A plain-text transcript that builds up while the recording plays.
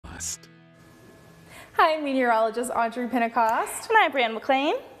Pentecost. Hi, meteorologist Audrey Pentecost. And I'm Brianne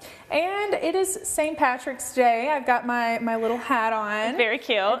McLean. And it is St. Patrick's Day. I've got my little hat on. Very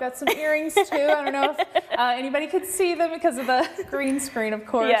cute. I've got some earrings too. I don't know if anybody could see them because of the green screen, of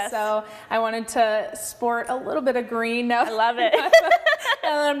course. Yes. So I wanted to sport a little bit of green. No, I love it.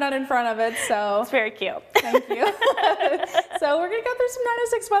 I'm not in front of it, so. It's very cute. Thank you. So we're going to go through some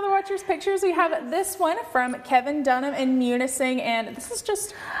 906 Weather Watchers pictures. We have this one from Kevin Dunham in Munising, and this is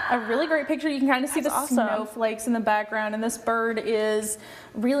just a really great picture. You can kind of see the awesome. snowflakes in the background, and this bird is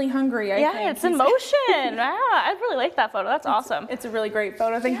really hungry, I think. Yeah, it's in motion. Wow, I really like that photo. That's awesome. It's a really great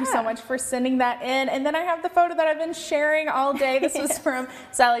photo. Thank you so much for sending that in. And then I have the photo that I've been sharing all day. This was from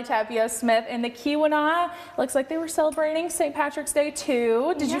Sally Tapio Smith in the Keweenaw. Looks like they were celebrating St. Patrick's Day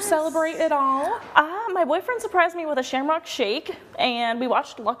too. Did you celebrate at all? My boyfriend surprised me with a shamrock shake, and we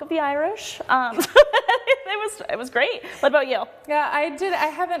watched Luck of the Irish. It was great. What about you? Yeah, I did. I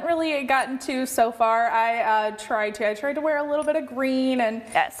haven't really gotten to so far. I tried to wear a little bit of green and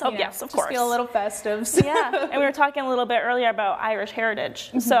yes, yes, of just course, feel a little festive. So. Yeah, and we were talking a little bit earlier about Irish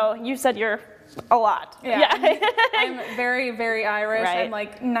heritage. So you said you're a lot. Yeah. I'm very, very Irish. Right. I'm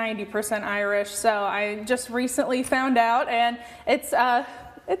like 90% Irish. So I just recently found out, and it's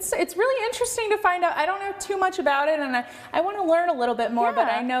really interesting to find out. I don't know too much about it, and I want to learn a little bit more, but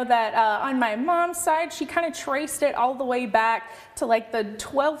I know that on my mom's side, she kind of traced it all the way back to like the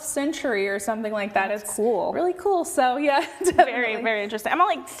 12th century or something like that. That's it's cool. Really cool. So yeah, definitely. Very, very interesting. I'm at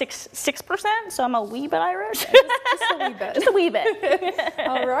like 6%, so I'm a wee bit Irish. Just a wee bit. Just a wee bit.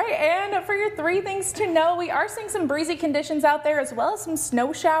 All right, and for your 3 things to know, we are seeing some breezy conditions out there as well as some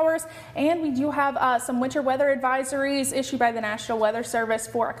snow showers, and we do have some winter weather advisories issued by the National Weather Service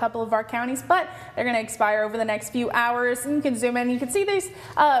for a couple of our counties, but they're going to expire over the next few hours. And you can zoom in, you can see these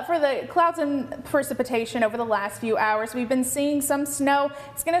for the clouds and precipitation over the last few hours. We've been seeing some snow.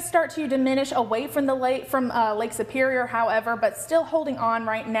 It's going to start to diminish away from the lake, Lake Superior, however, but still holding on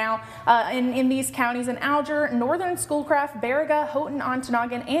right now in these counties in Alger, Northern Schoolcraft, Baraga, Houghton,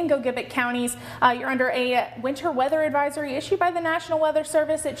 Ontonagon, and Gogebic counties. You're under a winter weather advisory issued by the National Weather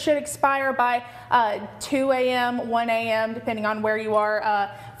Service. It should expire by 2 a.m., 1 a.m., depending on where you are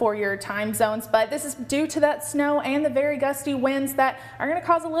for your time zones, but this is due to that snow and the very gusty winds that are going to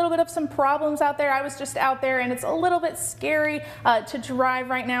cause a little bit of some problems out there. I was just out there, and it's a little bit scary to drive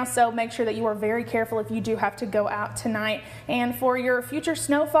right now, so make sure that you are very careful if you do have to go out tonight. And for your future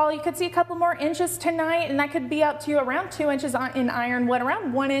snowfall, you could see a couple more inches tonight, and that could be up to around 2 inches in Ironwood,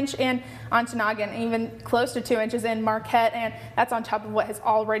 around 1 inch in Ontonagon, even close to 2 inches in Marquette, and that's on top of what has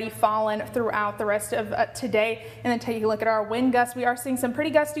already fallen throughout the rest of today. And then taking a look at our wind gusts, we are seeing some pretty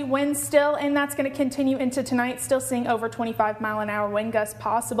gusty winds still, and that's going to continue into tonight, still seeing over 25-mile-an-hour wind gusts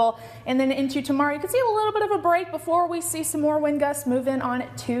possible. And then into tomorrow, you can see a little bit of a break before we see some more wind gusts move in on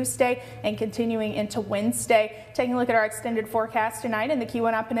Tuesday and continuing into Wednesday. Taking a look at our extended forecast tonight in the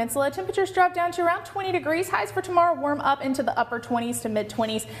Keweenaw Peninsula, temperatures drop down to around 20 degrees. Highs for tomorrow warm up into the upper 20s to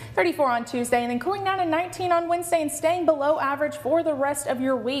mid-20s, 34 on Tuesday, and then cooling down to 19 on Wednesday and staying below average for the rest of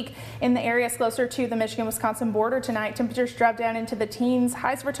your week. In the areas closer to the Michigan-Wisconsin border tonight, temperatures drop down into the teens.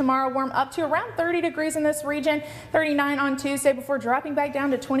 Highs for tomorrow warm up to around 30 degrees in this region, 39 on Tuesday before dropping back down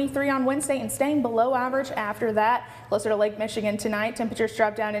to 23 on Wednesday and staying below average after that. Closer to Lake Michigan tonight, temperatures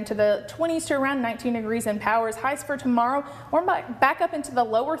drop down into the 20s to around 19 degrees in Powers. Highs for tomorrow warm back up into the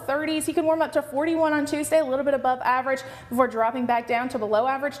lower 30s. You can warm up to 41 on Tuesday, a little bit above average before dropping back down to below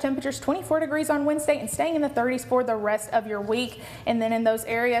average temperatures, 24 degrees on Wednesday and staying in the 30s for the rest of your week. And then in those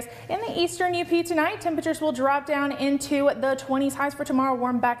areas in the eastern UP tonight, temperatures will drop down into the 20s. Highs for tomorrow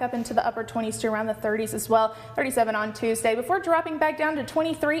warm back up into the upper 20s to around the 30s as well, 37 on Tuesday before dropping back down to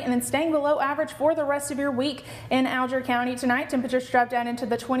 23 and then staying below average for the rest of your week. In Alger County tonight, temperatures drop down into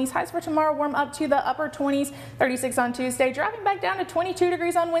the 20s. Highs for tomorrow warm up to the upper 20s, 36 on Tuesday, dropping back down to 22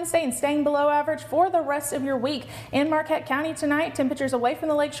 degrees on Wednesday and staying below average for the rest of your week. In Marquette County tonight, temperatures away from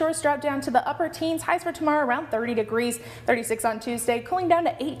the lake shores drop down to the upper teens. Highs for tomorrow around 30 degrees, 36 on Tuesday, cooling down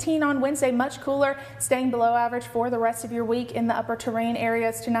to 18 on Wednesday, much cooler, staying below average for the rest of your week. In the upper terrain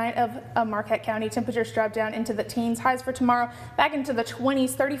areas tonight of Marquette County, temperatures drop down into the teens. Highs for tomorrow back into the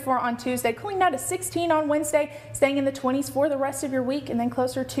 20s, 34 on Tuesday, cooling down to 16 on Wednesday, staying in the 20s for the rest of your week. And then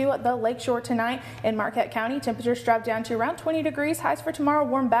closer to the lakeshore tonight in Marquette County, temperatures drop down to around 20 degrees. Highs for tomorrow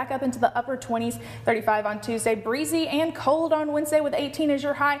warm back up into the upper 20s, 35 on Tuesday, breezy and cold on Wednesday with 18 as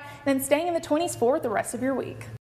your high, then staying in the 20s for the rest of your week.